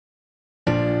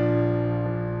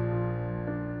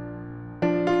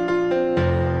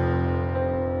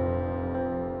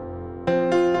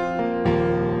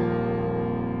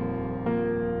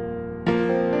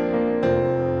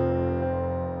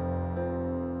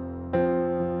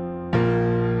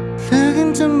Look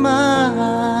into my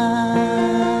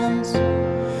eyes,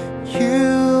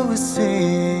 you will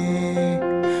see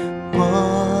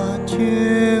what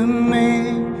you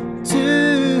mean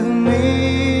to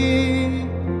me.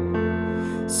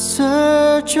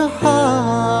 Search your heart,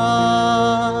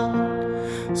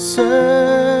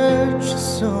 search your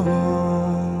soul.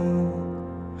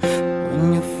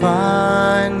 When you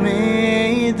find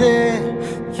me there,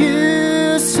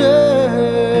 you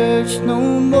search no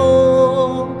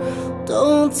more.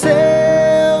 Don't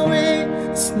tell me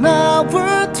it's not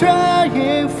worth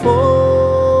trying for.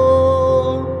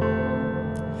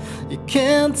 You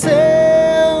can't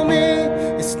tell me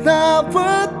it's not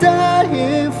worth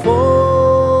dying for.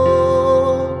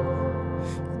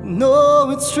 You know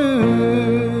it's true.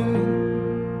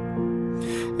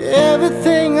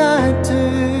 Everything I do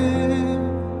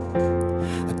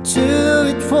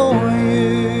it for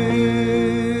you.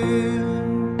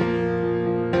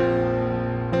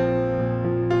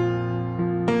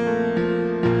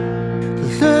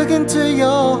 Look into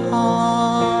your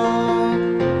heart,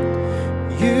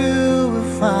 you will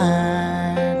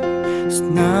find there's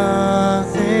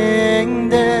nothing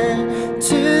there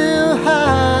to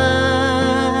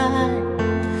hide.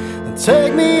 And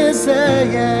take me as I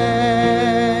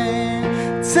am,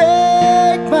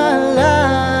 take my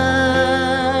life.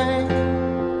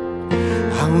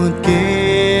 I would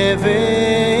give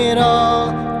it all,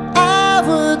 I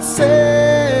would sacrifice.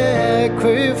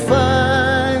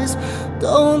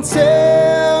 Don't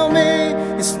tell me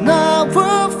it's not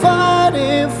worth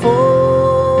fighting for.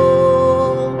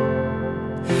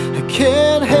 I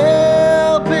can't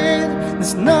help it,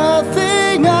 there's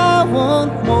nothing I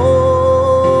want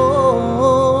more.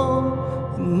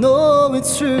 You know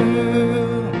it's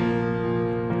true.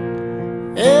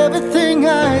 Everything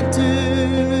I do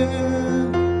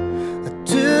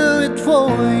it for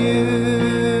you.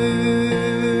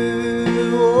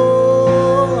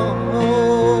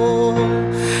 Oh,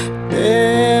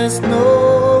 there's no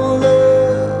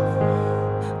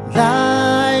love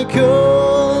like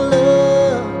your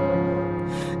love,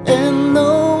 and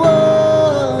no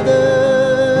other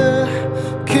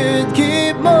could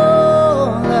give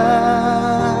more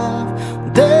love.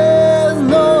 There's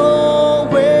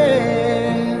nowhere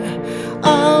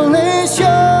unless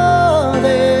you're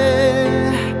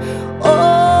there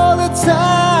all the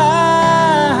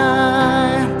time,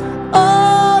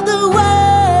 all the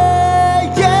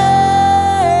way. Yeah,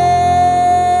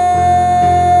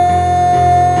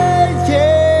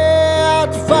 yeah,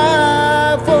 I'd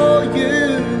fight for you,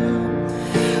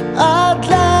 I'd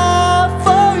lie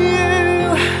for you,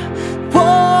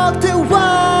 walk the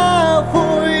wild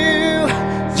for you.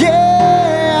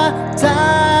 Yeah, I'd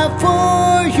die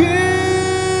for you.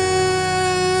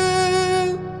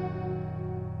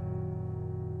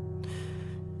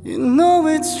 You know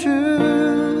it's true.